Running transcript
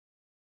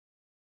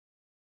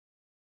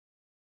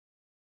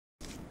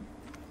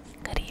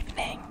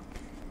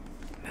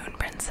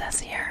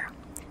Moonprincess here,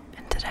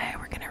 and today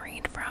we're going to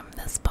read from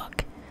this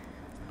book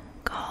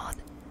called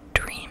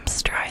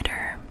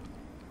Dreamstrider.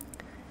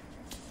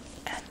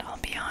 And I'll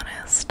be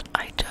honest,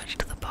 I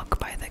judged the book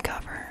by the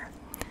cover,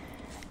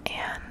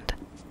 and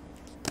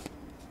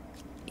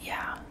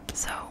yeah,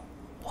 so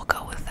we'll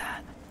go with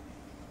that.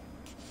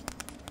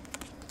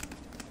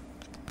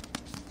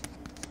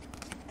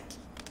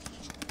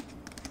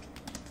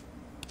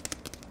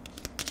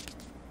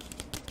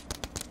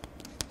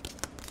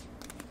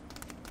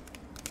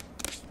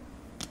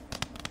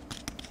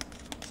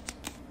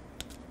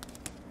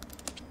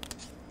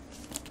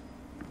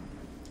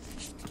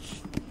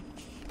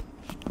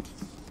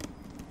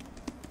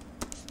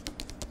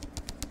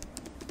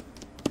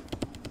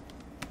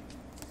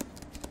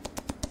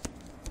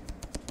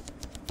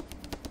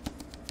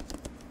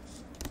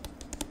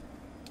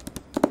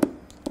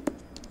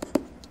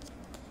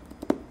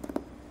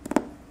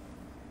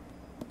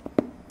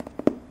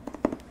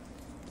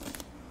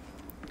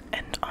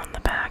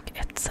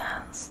 It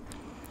says,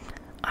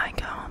 I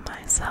call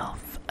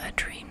myself a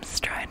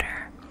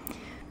Dreamstrider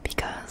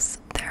because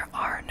there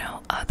are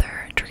no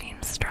other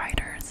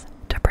Dreamstriders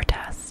to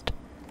protest.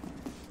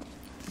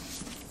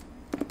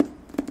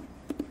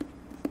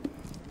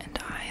 And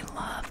I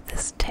love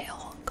this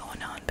tale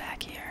going on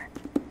back here.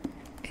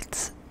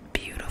 It's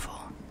beautiful.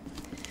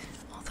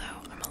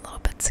 Although I'm a little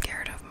bit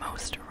scared of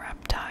most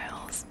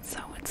reptiles, so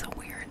it's a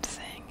weird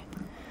thing.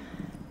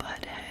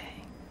 But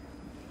hey.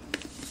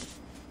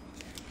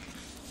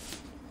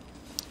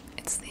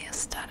 It's the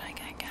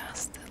aesthetic, I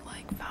guess, that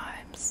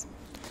vibes.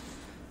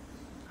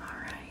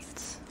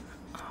 Alright.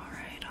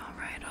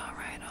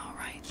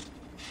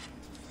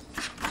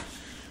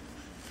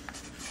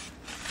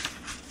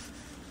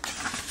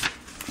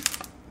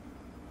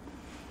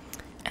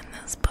 And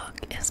this book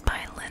is by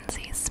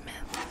Lindsay Smith.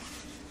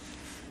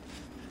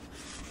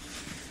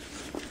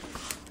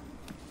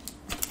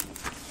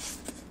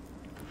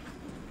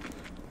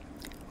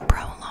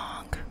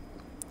 Prologue.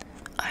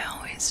 I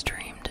always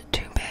dreamed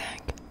too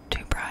big,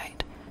 too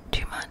bright,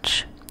 too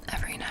much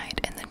every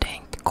night in the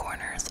dank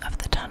corners of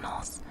the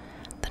tunnels,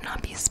 the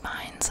knobby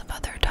spines of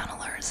other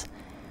tunnelers,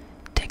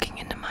 digging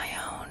into my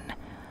own.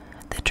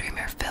 The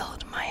dreamer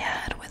filled my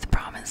head with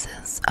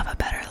promises of a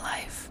better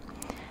life,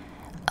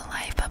 a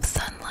life of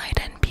sunlight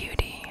and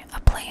beauty, a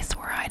place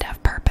where I'd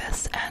have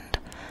purpose, and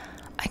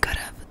I could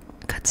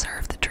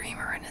serve the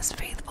dreamer and his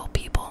faithful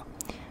people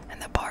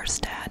and the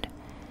Barstad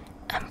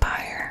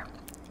Empire.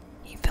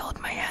 He filled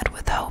my head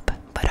with hope,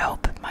 but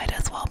hope might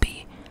as well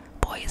be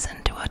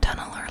poison to a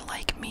tunneler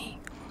like me.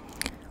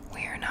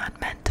 We are not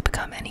meant to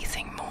become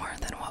anything more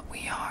than what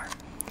we are.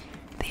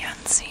 The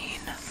unseen,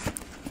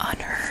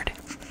 unheard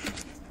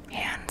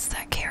hands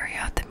that carry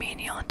out the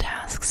menial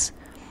tasks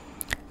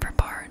for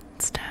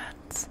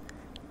Barstad's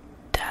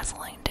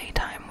dazzling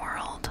daytime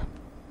world.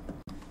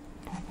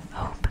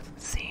 Hope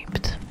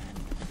seeped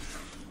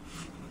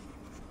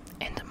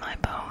into my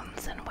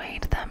bones and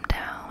weighed them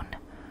down.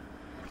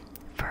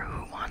 For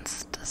who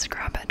wants to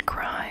scrub at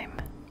crime?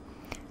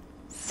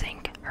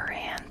 Sink her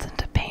hands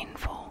into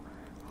painful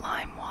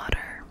lime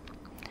water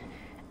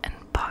and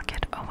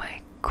pocket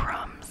away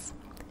crumbs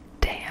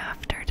day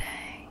after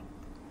day.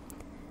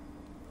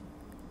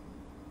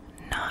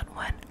 Not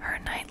when her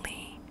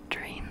nightly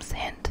dreams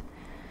hint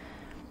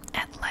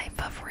at life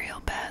of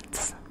real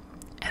beds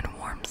and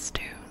warm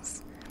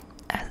stews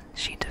as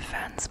she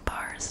defends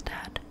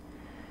Barstad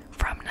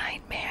from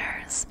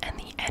nightmares and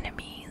the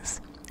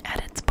enemies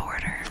at its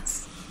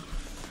borders.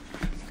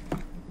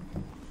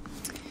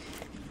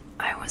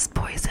 I was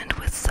poisoned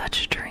with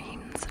such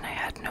dreams, and I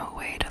had no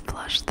way to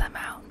flush them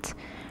out.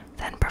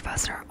 Then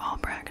Professor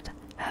Albrecht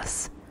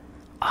has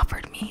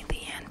offered me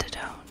the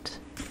antidote.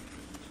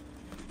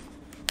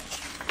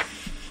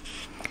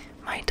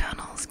 My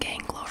tunnel's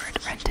gang lord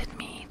rented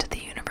me to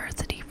the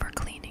university for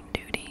cleaning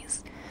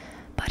duties,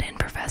 but in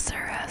Professor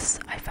S,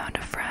 I found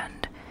a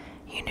friend.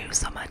 He knew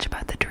so much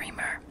about the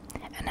dreamer,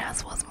 and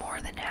S was more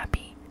than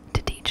happy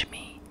to teach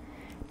me,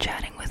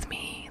 chatting with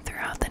me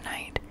throughout the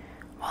night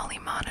while he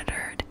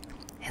monitored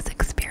his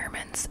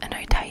experiments and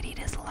I tidied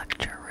his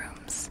lecture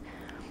rooms.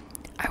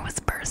 I was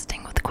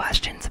bursting with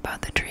questions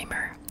about the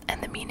dreamer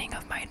and the meaning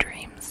of my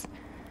dreams.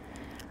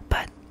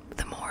 But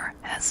the more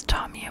S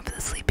taught me of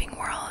the sleeping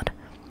world,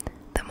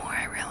 the more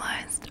I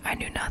realized I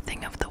knew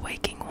nothing of the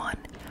waking one.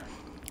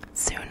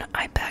 Soon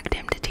I begged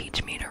him to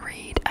teach me to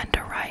read and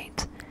to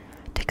write,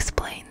 to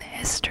explain the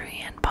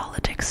history and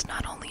politics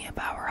not only of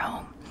our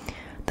home,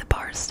 the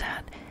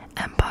Barstad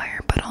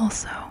Empire, but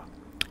also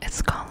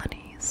its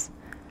colonies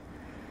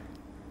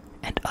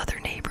and other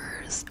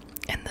neighbors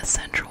in the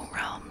central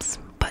realms.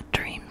 But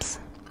dreams,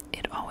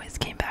 it always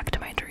came back to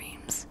my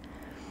dreams,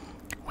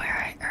 where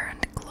I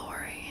earned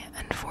glory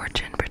and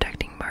fortune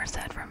protecting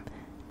Barstad from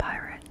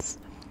pirates,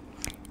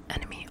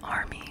 enemy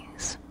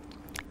armies,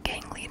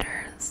 gang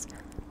leaders,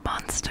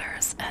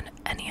 monsters, and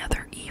any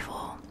other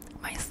evil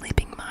my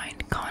sleeping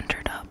mind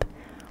conjured up.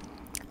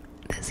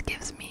 This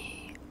gives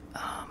me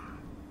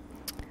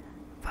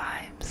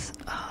vibes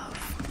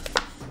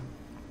of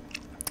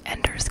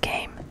Ender's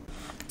Game.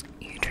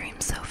 You dream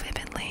so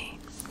vividly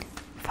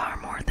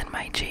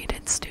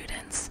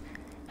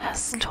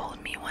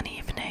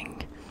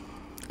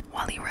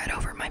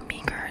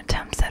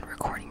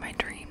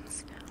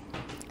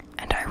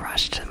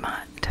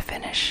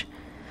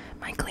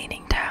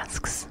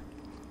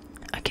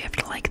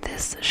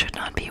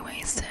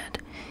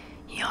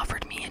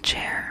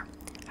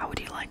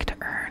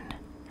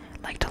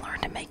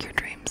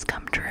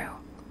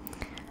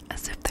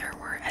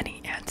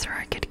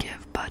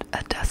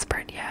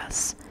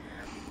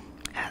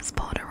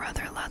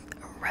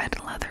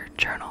red leather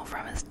journal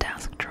from his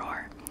desk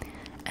drawer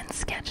and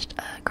sketched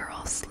a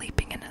girl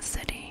sleeping in a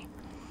city.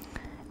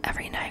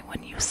 Every night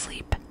when you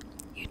sleep,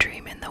 you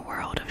dream in the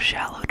world of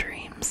shallow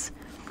dreams.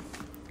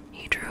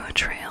 He drew a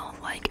trail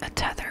like a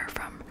tether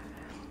from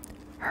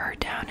her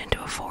down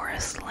into a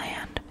forest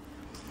land.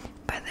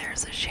 But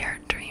there's a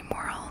shared dream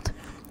world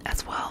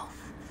as well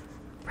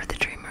for the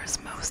dreamer's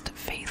most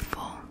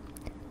faithful.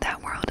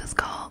 That world is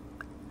called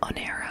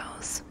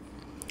Oneros.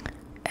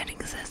 It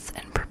exists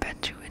in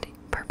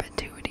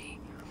perpetuity,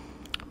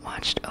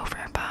 watched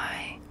over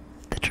by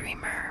the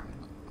dreamer.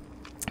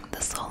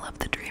 The soul of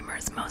the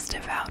dreamer's most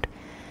devout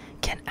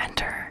can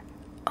enter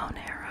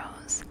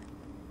Oneros,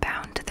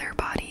 bound to their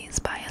bodies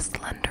by a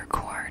slender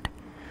cord.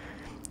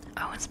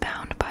 I was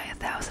bound by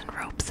 1,000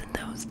 ropes in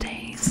those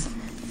days,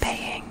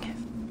 paying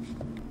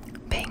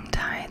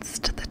tithes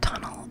to the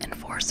tunnel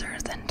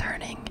enforcers and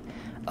turning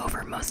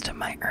over most of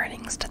my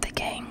earnings to the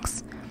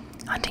gangs,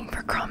 hunting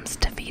for crumbs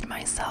to feed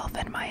myself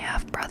and my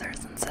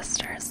half-brothers and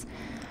sisters,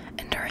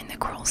 enduring the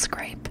cruel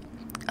scrape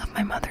of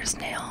my mother's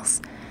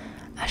nails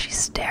as she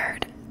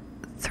stared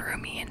through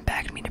me and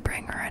begged me to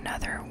bring her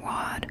another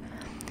wad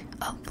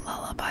of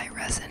lullaby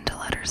resin to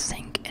let her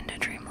sink into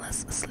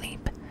dreamless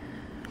sleep.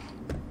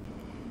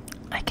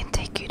 I can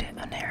take you to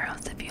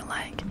Oneros if you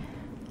like.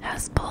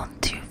 Has pulled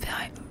 2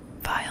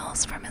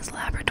 vials from his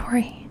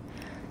laboratory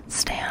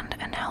stand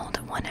and held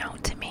one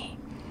out to me.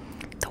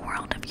 The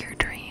world of your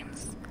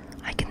dreams.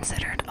 I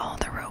considered all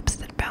the ropes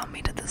that bound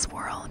me to this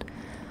world,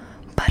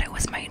 but it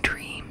was my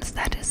dreams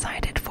that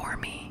decided for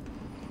me.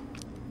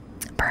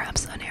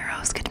 Perhaps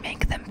Oneros could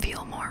make them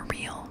feel more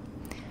real.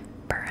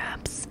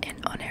 Perhaps in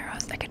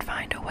Oneros I could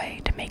find a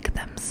way to make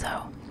them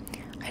so.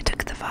 I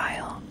took the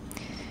vial.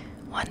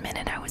 One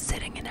minute I was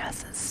sitting in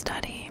S's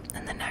study,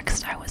 and the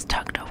next I was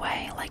tucked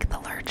away like the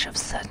lurch of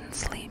sudden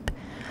sleep.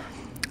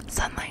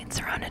 Sunlight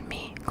surrounded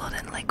me,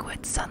 golden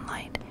liquid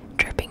sunlight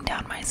dripping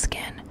down my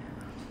skin.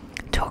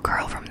 To a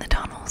girl from the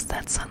tunnels,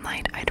 that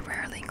sunlight I'd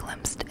rarely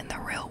glimpsed in the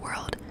real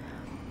world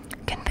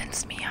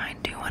convinced me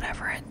I'd do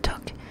whatever it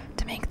took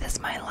to make this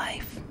my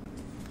life.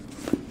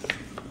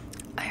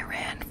 I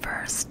ran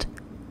first,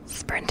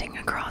 sprinting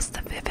across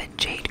the vivid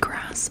jade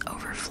grass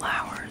over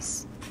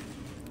flowers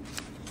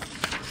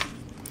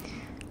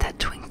that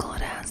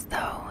twinkled as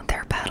though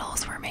their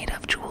petals were made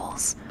of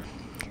jewels.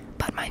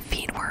 But my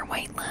feet were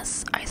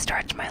weightless. I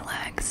stretched my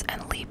legs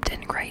and leaped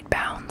in great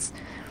bounds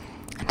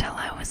until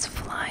I was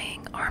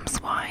flying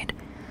arms wide,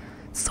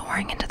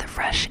 soaring into the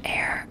fresh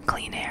air,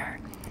 clean air.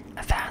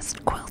 A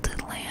vast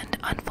quilted land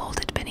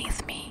unfolded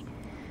beneath me.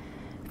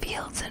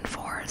 Fields and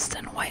forests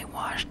and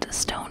whitewashed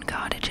stone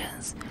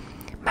cottages.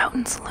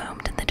 Mountains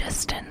loomed in the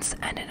distance,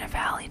 and in a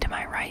valley to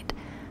my right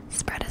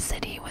spread a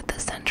city with a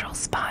central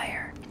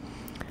spire.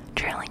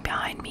 Trailing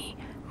behind me,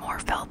 more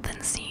felt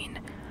than seen,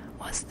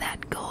 was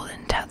that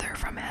golden tether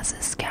from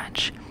S's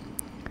sketch.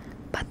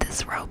 But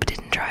this rope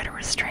didn't try to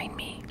restrain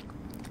me.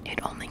 It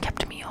only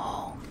kept me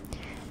whole.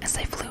 As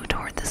I flew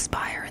toward the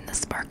spire in the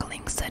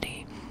sparkling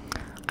city,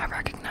 I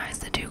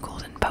recognized the 2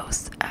 golden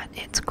posts at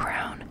its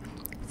crown,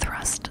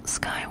 thrust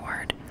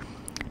skyward.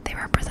 They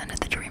represented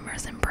the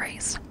dreamer's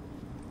embrace,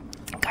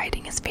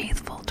 guiding his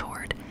faithful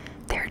toward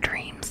their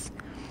dreams.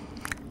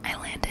 I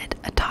landed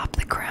atop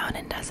the crown,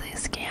 and as I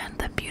scanned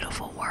the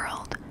beautiful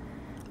world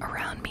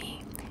around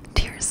me,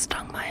 tears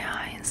stung my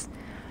eyes.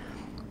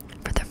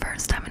 For the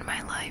first time in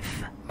my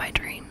life, my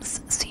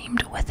dreams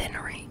seemed within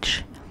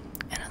reach.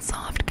 In a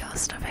soft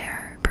gust of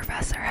air,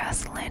 Professor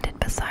Hess landed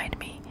beside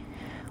me.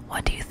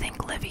 "What do you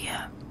think,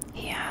 Livia?"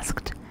 he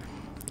asked.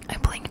 I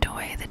blinked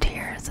away the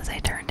tears as I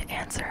turned to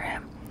answer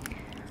him.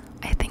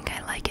 "I think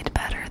I like it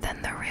better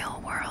than the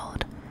real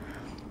world."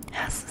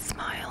 Hess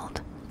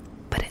smiled,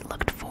 but it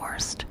looked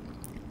forced.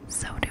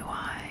 "So do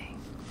I."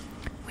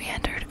 We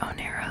entered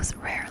Oneros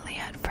rarely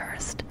at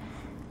first.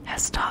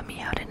 Hess taught me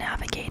how to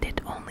navigate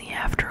it only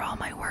after all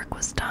my work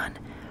was done,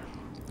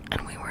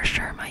 and we were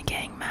sure my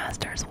gang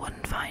masters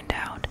wouldn't find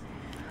out.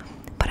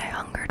 But I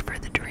hungered for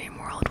the dream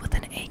world with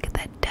an ache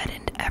that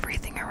deadened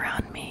everything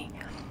around me,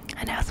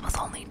 and Hess was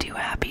only too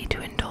happy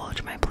to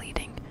indulge my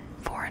pleading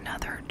for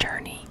another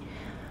journey.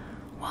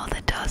 While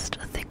the dust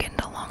thickened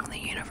along the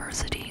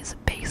university's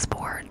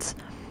baseboards,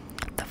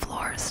 the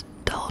floors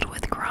dulled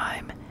with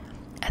grime.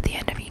 At the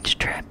end of each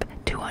trip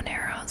to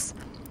Oneros,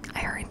 I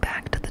hurried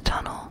back to the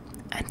tunnel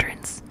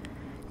entrance.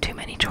 Too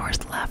many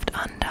chores left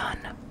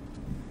undone.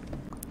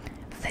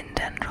 Thin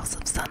tendrils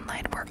of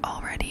sunlight were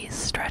already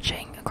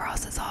stretching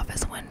across his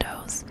office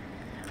windows.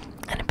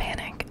 In a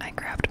panic, I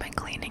grabbed my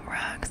cleaning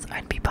rags.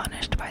 I'd be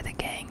punished by the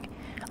gang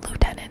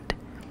lieutenant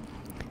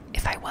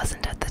if I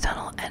wasn't at the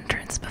tunnel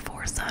entrance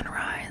before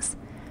sunrise,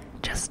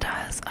 just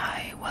as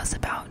I was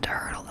about to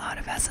hurtle out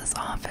of S's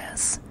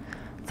office.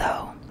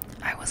 Though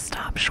I was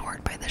stopped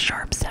short by the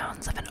sharp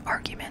sounds of an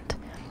argument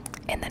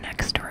in the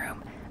next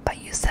room. "But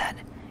you said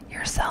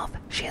yourself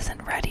she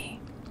isn't ready."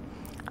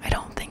 "I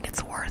don't think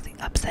it's worth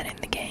upsetting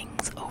the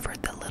gangs over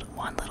the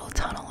one little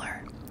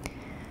tunneler.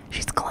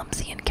 She's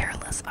clumsy and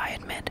careless, I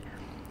admit,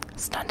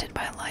 stunted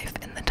by life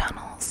in the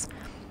tunnels.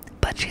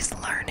 But she's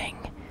learning.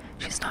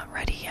 She's not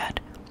ready yet,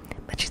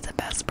 but she's the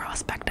best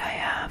prospect I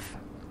have.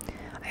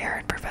 I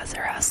heard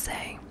Professor S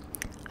say,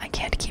 I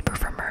can't keep her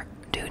from her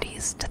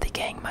duties to the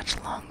gang much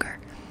longer.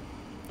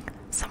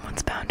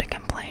 Someone's bound to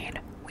complain.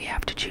 We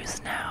have to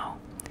choose now.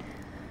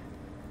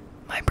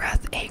 My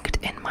breath ached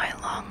in my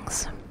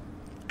lungs.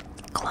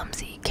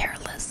 Clumsy,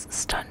 careless,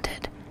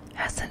 stunted,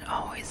 as it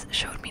always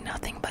showed me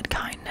nothing but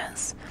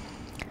kindness.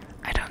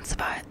 I don't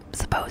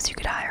suppose you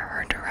could hire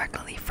her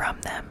directly from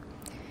them.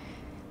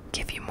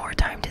 Give you more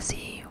time to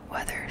see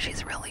whether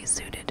she's really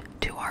suited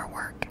to our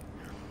work.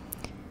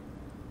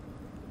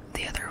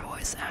 The other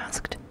voice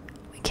asked,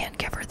 We can't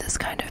give her this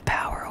kind of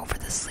power over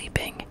the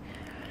sleeping.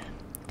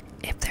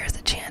 If there's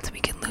a chance we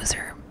can lose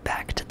her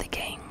back to the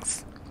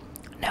gangs.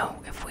 No,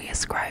 if we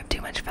ascribe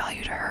too much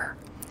value to her,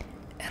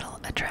 it'll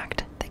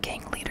attract the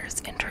gang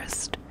leader's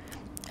interest.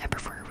 I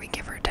prefer we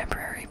give her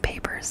temporary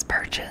papers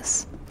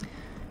purchase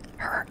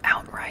her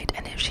outright,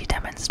 and if she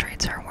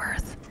demonstrates her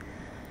worth,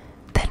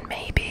 then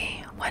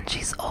maybe when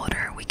she's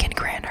older we can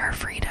grant her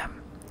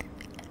freedom.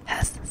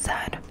 Hess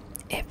said,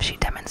 If she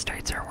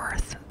demonstrates her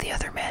worth, the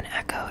other man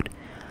echoed.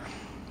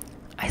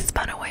 I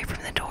spun away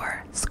from the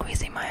door,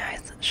 squeezing my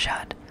eyes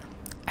shut.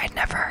 I'd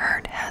never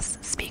heard Hess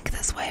speak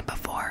this way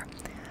before,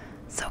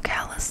 so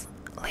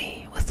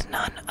callously, with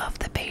none of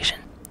the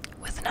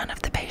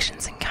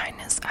patience and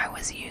kindness I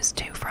was used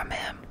to from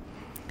him.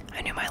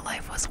 I knew my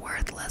life was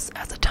worthless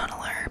as a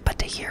tunneler, but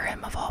to hear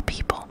him, of all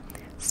people,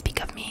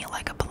 speak of me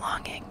like a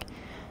belonging,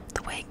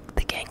 the way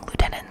the gang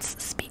lieutenants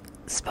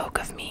spoke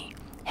of me,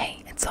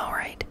 hey, it's all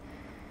right.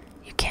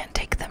 You can't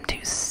take them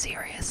too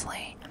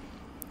seriously.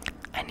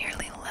 I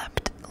nearly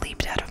leapt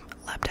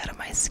out of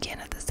my skin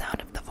at the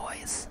sound of the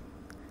voice.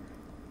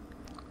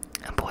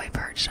 A boy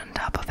perched on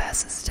top of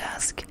Hess's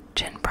desk,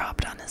 chin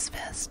propped on his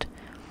fist.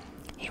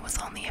 He was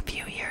only a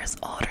few years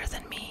older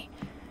than me,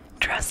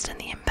 dressed in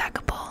the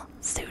impeccable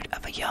suit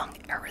of a young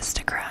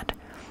aristocrat,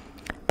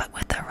 but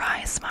with a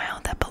wry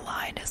smile that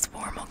belied his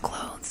formal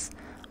clothes.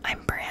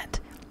 I'm Brant,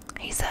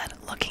 he said,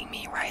 looking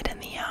me right in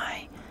the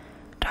eye.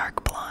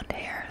 Dark blonde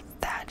hair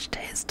thatched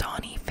his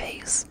tawny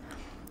face,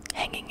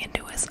 hanging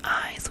into his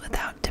eyes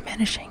without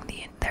diminishing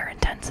their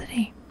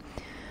intensity.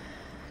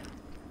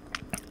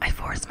 I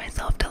forced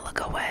myself to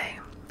look away.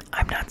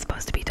 I'm not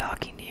supposed to be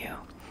talking to you.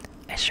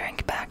 I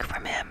shrank back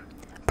from him,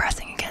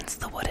 pressing against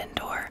the wooden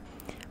door.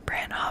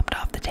 Brant hopped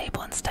off the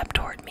table and stepped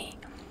toward me.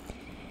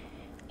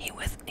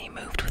 He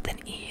moved with an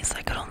ease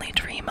I could only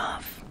dream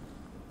of.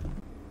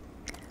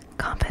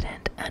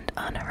 Confident and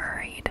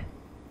unhurried.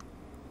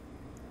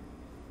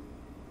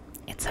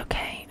 It's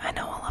okay, I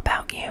know all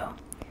about you.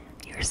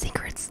 Your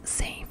secret's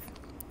safe.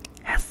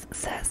 Hess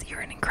says you're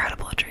an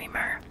incredible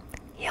dreamer.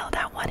 He held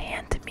out one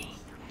hand to me.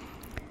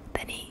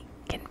 Then he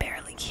can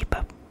barely keep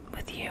up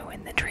with you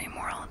in the dream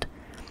world.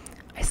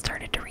 I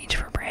started to reach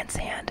for Brant's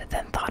hand,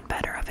 then thought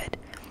better of it,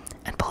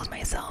 and pulled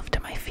myself to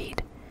my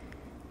feet.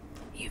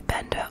 You've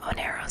been to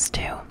Oneros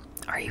too?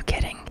 Are you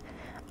kidding?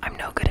 I'm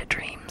no good at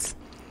dreams.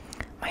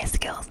 My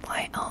skills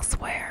lie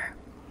elsewhere.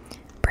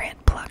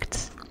 Brant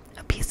plucked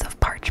a piece of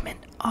parchment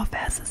off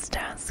Hess's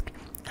desk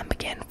and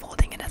began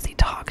folding it as he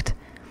talked.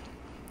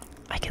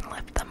 I can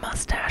lift the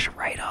mustache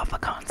right off a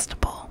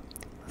constable,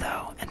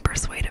 though, and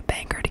persuade a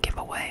banker to give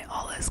away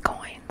all his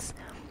coins.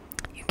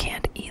 You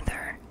can't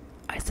either,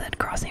 I said,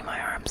 crossing my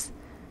arms.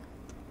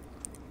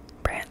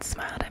 Brant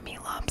smiled at me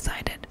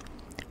lopsided.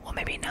 Well,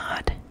 maybe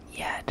not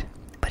yet,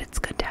 but it's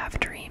good to have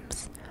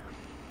dreams.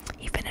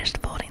 He finished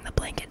folding the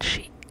blank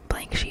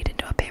sheet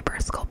into a paper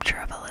sculpture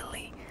of a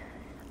lily.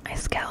 I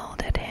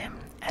scowled at him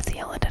as he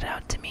held it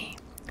out to me.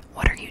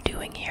 What are you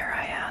doing here?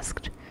 I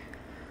asked.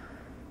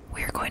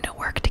 We are going to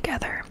work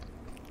together.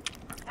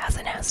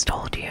 Hasn't Hess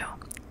told you?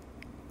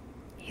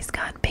 He's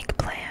got big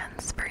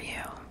plans for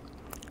you.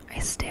 I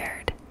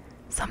stared,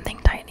 something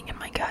tightening in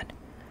my gut.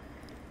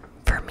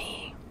 For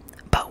me?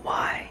 But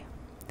why?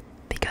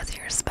 Because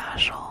you're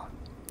special.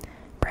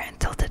 Brant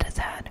tilted his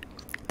head.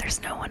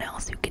 There's no one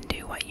else who can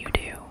do what you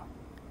do.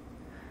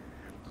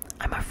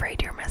 I'm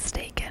afraid you're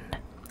mistaken.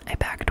 I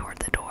backed toward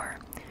the door,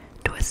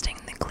 twisting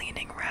the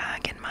cleaning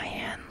rag in my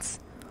hands.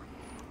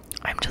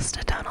 I'm just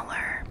a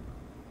tunneler.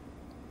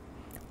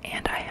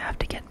 And I have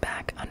to get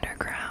back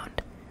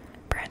underground.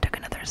 Brant took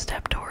another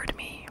step toward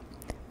me.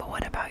 But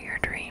what about your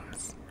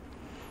dreams?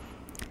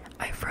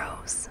 I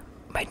froze.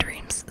 My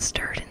dreams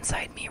stirred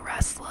inside me,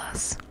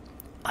 restless,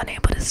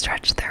 unable to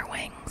stretch their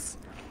wings.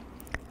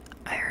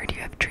 I heard you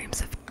have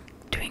dreams of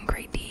doing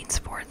great deeds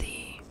for the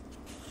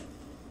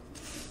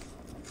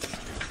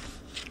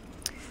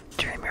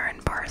Dreamer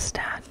in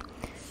Barstadt,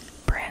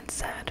 Brant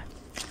said.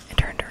 I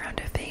turned around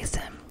to face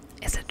him.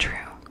 Is it true?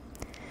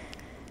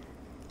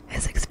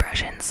 His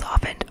expression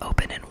softened,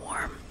 open, and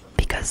warm.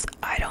 Because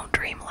I don't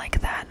dream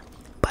like that,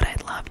 but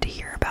I'd love to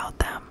hear about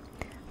them.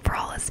 For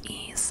all his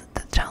ease,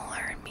 the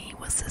tunneler in me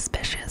was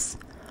suspicious.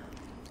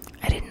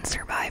 I didn't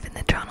survive in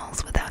the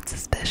tunnels without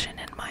suspicion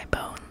in my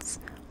bones.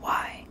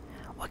 Why?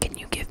 What can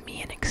you give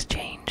me in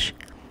exchange?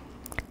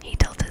 He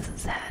tilted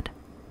his head.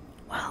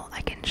 Well,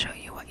 I can show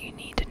you what you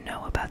need to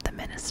know about the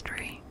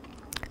ministry.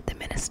 The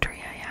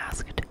ministry, I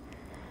asked.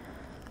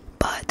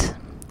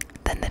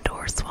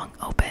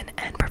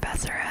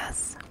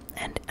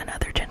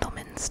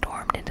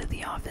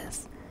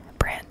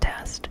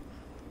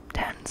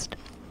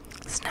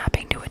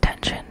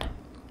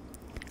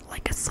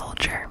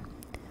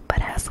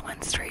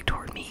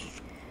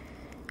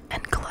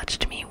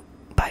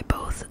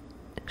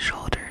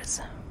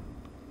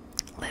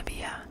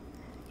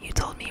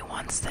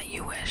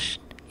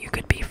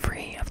 could be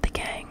free of the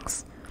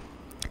gangs.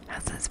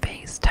 As his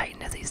face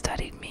tightened as he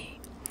studied me.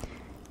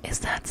 Is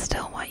that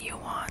still what you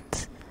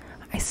want?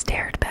 I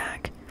stared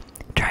back,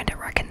 trying to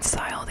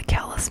reconcile the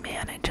callous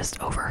man I'd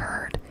just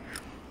overheard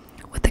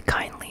with the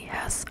kindly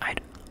Hess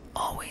I'd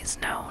always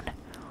known.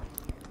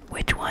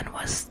 Which one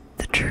was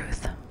the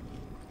truth?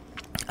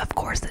 Of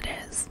course it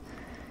is.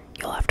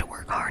 You'll have to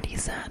work hard, he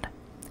said.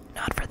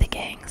 Not for the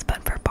gangs,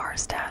 but for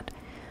Barstad.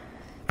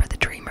 For the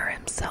dreamer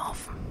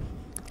himself.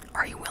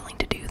 Are you willing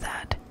to do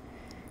that?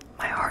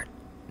 My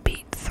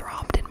heartbeat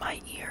throbbed in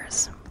my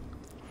ears.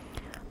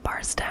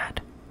 Barstad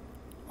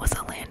was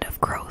a land of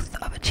growth,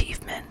 of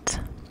achievement,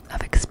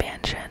 of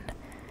expansion.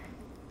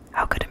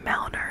 How could a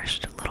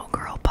malnourished little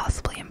girl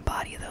possibly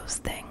embody those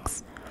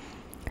things?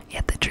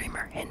 Yet the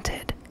dreamer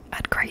hinted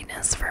at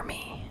greatness for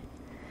me.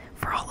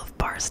 For all of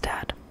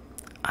Barstad,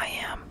 I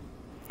am.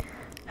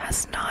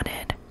 Hess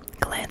nodded,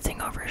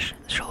 glancing over his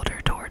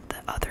shoulder toward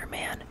the other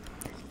man.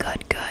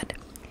 Good, good.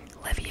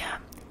 Livia,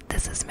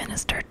 this is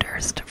Minister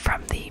Durst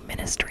from the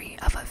Ministry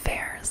of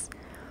Affairs.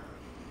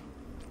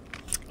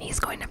 He's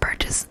going to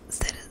purchase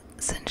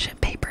citizenship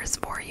papers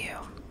for you.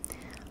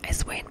 I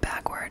swayed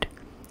backward.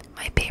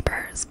 My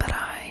papers, but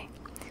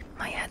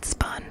my head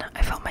spun.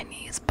 I felt my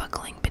knees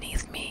buckling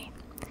beneath me.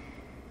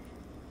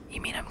 You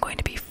mean I'm going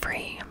to be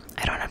free?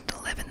 I don't have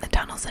to live in the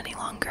tunnels any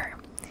longer.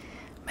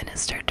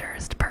 Minister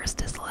Durst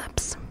pursed his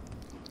lips.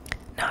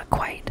 Not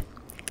quite.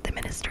 The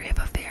Ministry of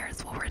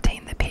Affairs will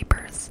retain the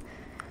papers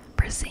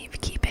for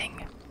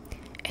safekeeping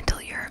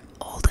until you're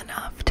old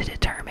enough to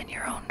determine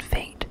your own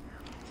fate.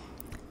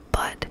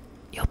 But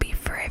you'll be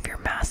free of your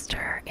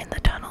master in the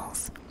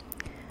tunnels,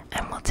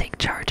 and will take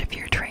charge of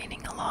your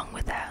training along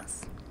with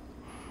us.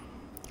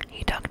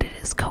 He tugged at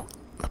his coat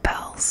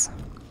lapels.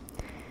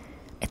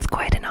 It's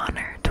quite an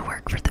honor to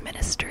work for the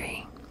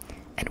Ministry,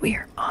 and we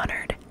are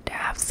honored to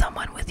have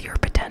someone with your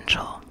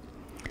potential.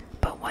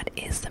 But what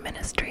is the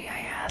Ministry? I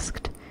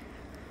asked.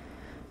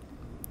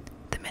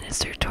 The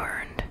minister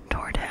turned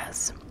toward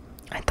Hess.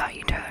 I thought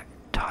you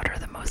taught her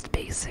the most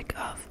basic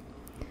of.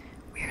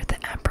 We're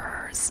the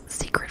Emperor's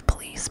secret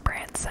police,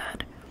 Brand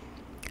said.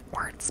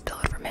 Words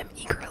spilled from him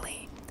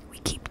eagerly. We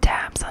keep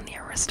tabs on the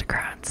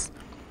aristocrats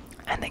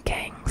and the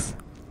gangs.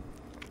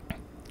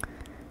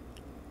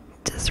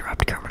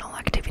 Disrupt criminal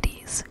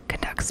activities,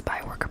 conduct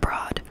spy work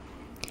abroad.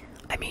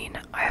 I mean,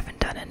 I haven't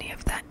done any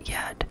of that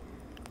yet.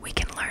 We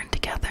can learn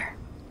together.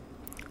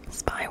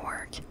 Spy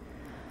work.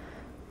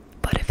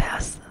 But if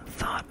Hess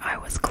thought I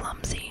was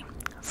clumsy,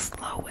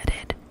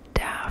 slow-witted,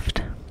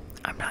 daft,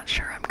 I'm not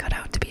sure I'm cut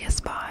out to be a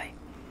spy.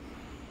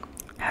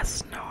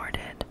 Hess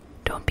snorted.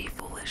 Don't be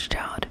foolish,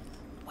 child.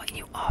 What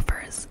you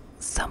offer is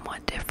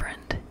somewhat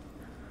different.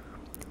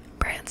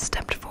 Brand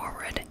stepped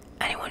forward.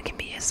 Anyone can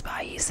be a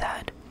spy, he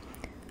said.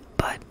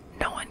 But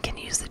no one can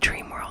use the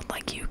dream world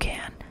like you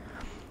can.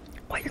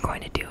 What you're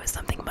going to do is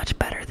something much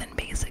better than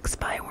basic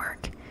spy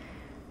work.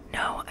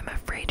 No, I'm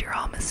afraid you're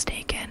all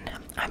mistaken.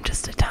 I'm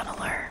just a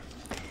tunneler.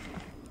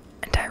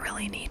 And I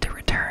really need to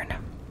return.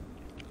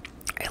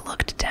 I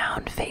looked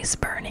down, face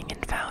burning,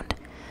 and found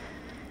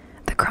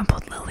the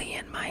crumpled lily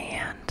in my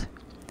hand.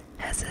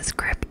 As his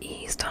grip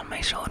eased on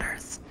my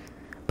shoulders.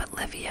 But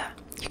Livia,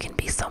 you can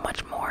be so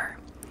much more.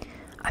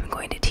 I'm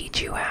going to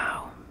teach you how.